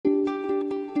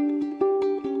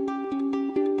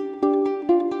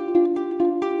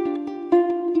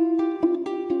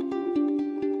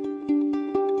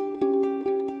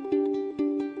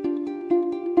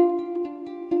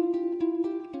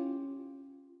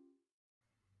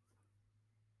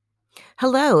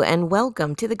Hello, and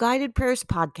welcome to the Guided Prayers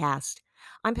Podcast.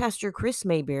 I'm Pastor Chris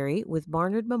Mayberry with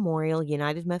Barnard Memorial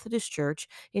United Methodist Church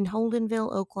in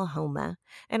Holdenville, Oklahoma.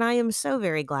 And I am so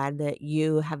very glad that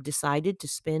you have decided to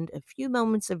spend a few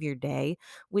moments of your day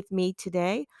with me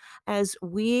today as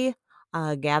we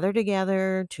gather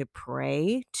together to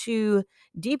pray, to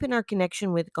deepen our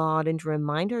connection with God, and to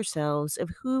remind ourselves of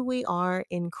who we are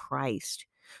in Christ.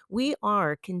 We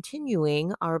are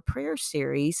continuing our prayer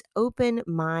series, Open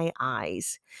My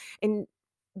Eyes. And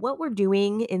what we're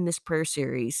doing in this prayer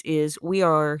series is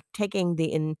we're taking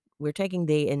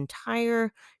the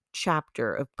entire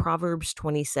chapter of Proverbs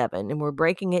 27 and we're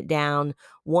breaking it down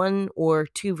one or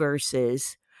two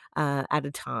verses at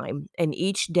a time. And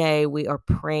each day we are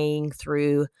praying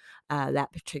through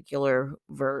that particular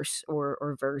verse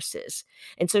or verses.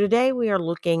 And so today we are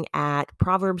looking at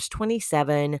Proverbs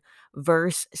 27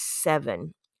 verse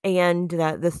 7. And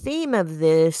the theme of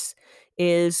this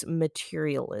is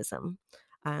materialism,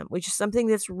 which is something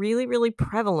that's really, really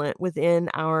prevalent within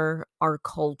our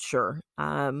culture.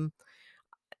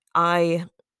 I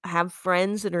have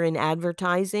friends that are in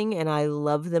advertising, and I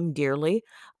love them dearly.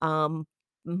 Um,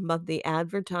 but the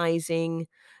advertising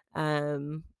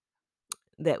um,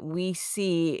 that we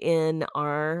see in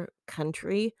our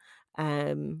country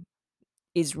um,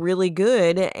 is really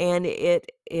good, and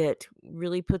it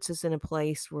really puts us in a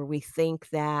place where we think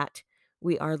that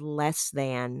we are less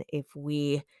than if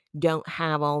we don't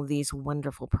have all these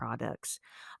wonderful products.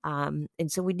 And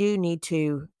so we do need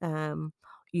to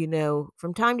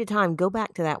from time to time go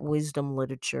back to that wisdom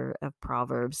literature of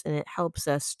Proverbs, and it helps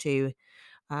us to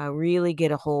really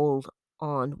get a hold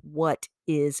on what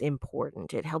is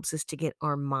important. It helps us to get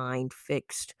our mind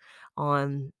fixed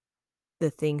on the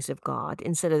things of God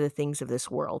instead of the things of this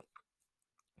world.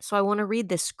 So I want to read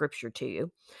this scripture to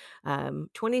you.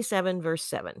 27 verse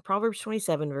 7. Proverbs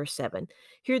 27 verse 7.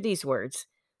 Hear these words.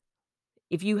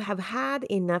 If you have had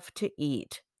enough to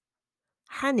eat,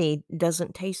 honey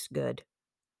doesn't taste good.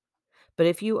 But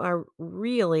if you are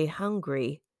really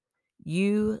hungry,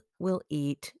 you will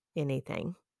eat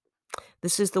anything.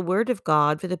 This is the word of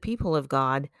God for the people of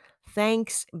God.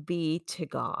 Thanks be to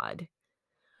God.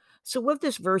 So, what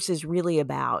this verse is really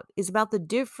about is about the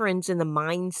difference in the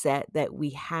mindset that we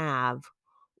have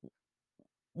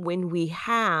when we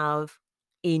have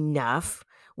enough,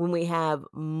 when we have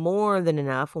more than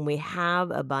enough, when we have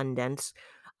abundance,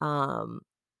 um,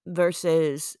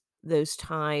 versus those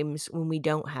times when we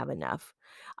don't have enough.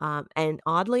 And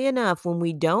oddly enough, when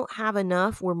we don't have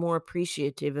enough, we're more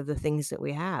appreciative of the things that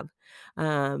we have.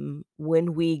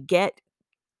 When we get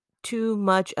too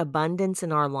much abundance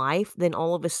in our life, then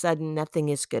all of a sudden nothing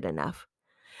is good enough.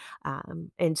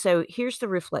 And so here's the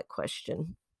reflect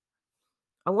question.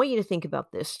 I want you to think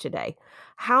about this today.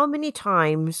 How many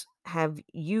times have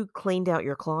you cleaned out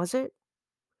your closet,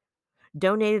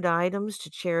 donated items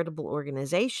to charitable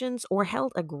organizations, or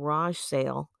held a garage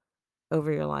sale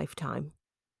over your lifetime?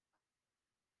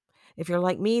 If you're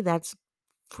like me, that's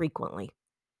frequently.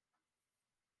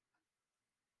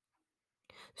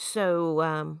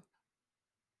 So,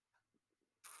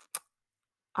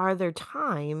 are there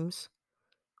times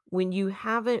when you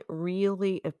haven't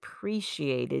really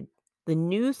appreciated the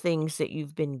new things that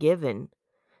you've been given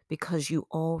because you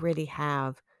already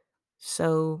have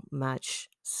so much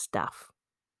stuff?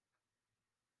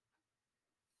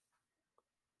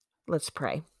 Let's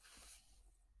pray.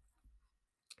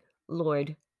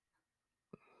 Lord,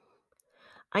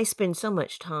 I spend so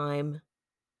much time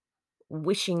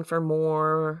wishing for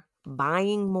more,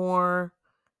 buying more,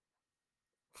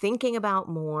 thinking about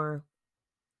more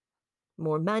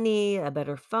money, a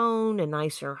better phone, a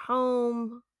nicer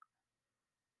home.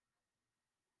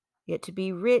 Yet to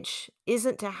be rich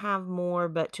isn't to have more,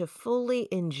 but to fully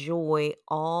enjoy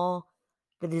all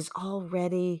that is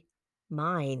already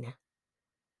mine.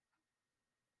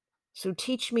 So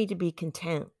teach me to be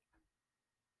content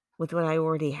with what I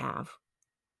already have,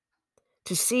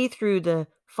 to see through the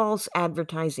false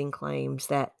advertising claims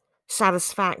that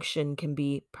satisfaction can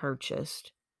be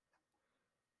purchased,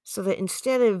 so that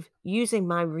instead of using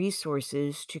my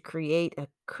resources to create a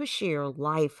cushier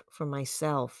life for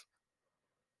myself,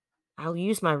 I'll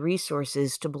use my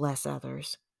resources to bless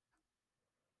others.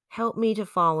 Help me to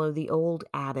follow the old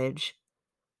adage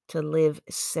to live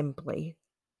simply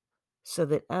so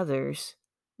that others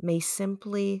may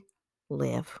simply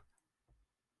live.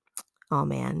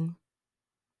 Amen.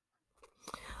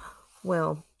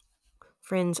 Well,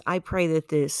 friends, I pray that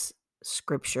this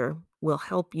scripture will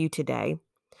help you today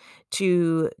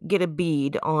to get a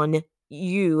bead on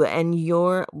you and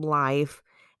your life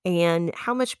and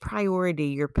how much priority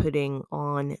you're putting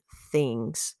on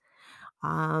things.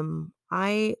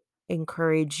 I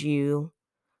encourage you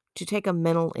to take a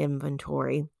mental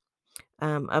inventory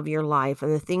of your life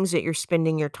and the things that you're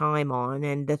spending your time on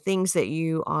and the things that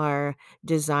you are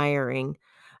desiring,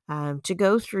 to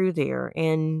go through there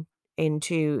and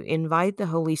to invite the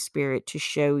Holy Spirit to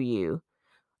show you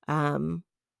um,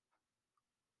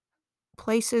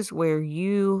 places where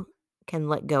you can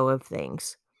let go of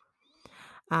things,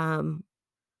 um,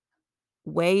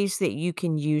 ways that you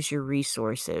can use your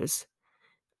resources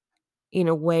in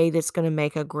a way that's going to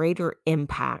make a greater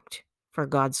impact for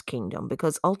God's kingdom,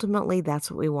 because ultimately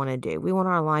that's what we want to do. We want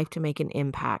our life to make an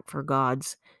impact for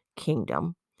God's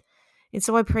kingdom. And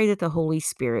so I pray that the Holy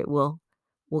Spirit will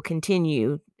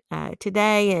continue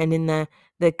today and in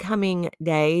the coming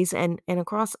days and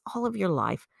across all of your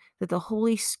life, that the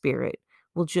Holy Spirit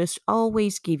will just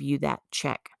always give you that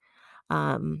check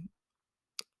um,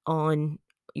 on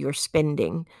your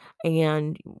spending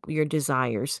and your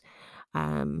desires.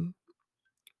 Um,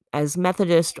 as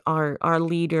Methodist, our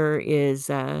leader is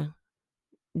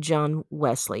John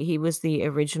Wesley. He was the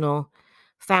original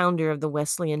founder of the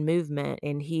Wesleyan movement,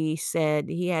 and he said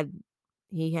he had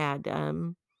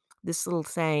this little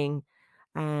saying,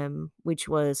 which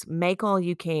was "Make all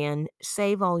you can,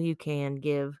 save all you can,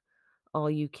 give all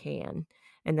you can,"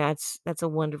 and that's a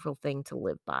wonderful thing to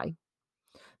live by.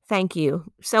 Thank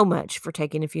you so much for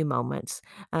taking a few moments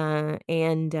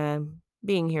and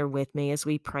being here with me as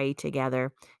we pray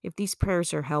together. If these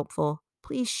prayers are helpful,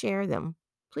 please share them.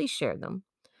 Please share them.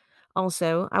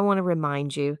 Also, I want to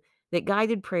remind you that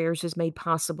Guided Prayers is made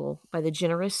possible by the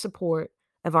generous support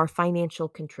of our financial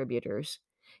contributors.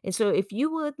 And so, if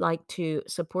you would like to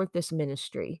support this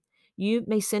ministry, you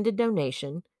may send a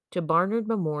donation to Barnard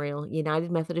Memorial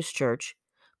United Methodist Church,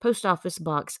 Post Office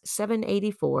Box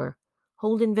 784,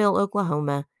 Holdenville,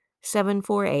 Oklahoma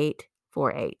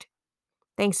 74848.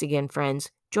 Thanks again, friends.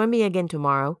 Join me again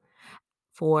tomorrow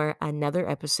for another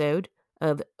episode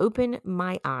of Open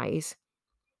My Eyes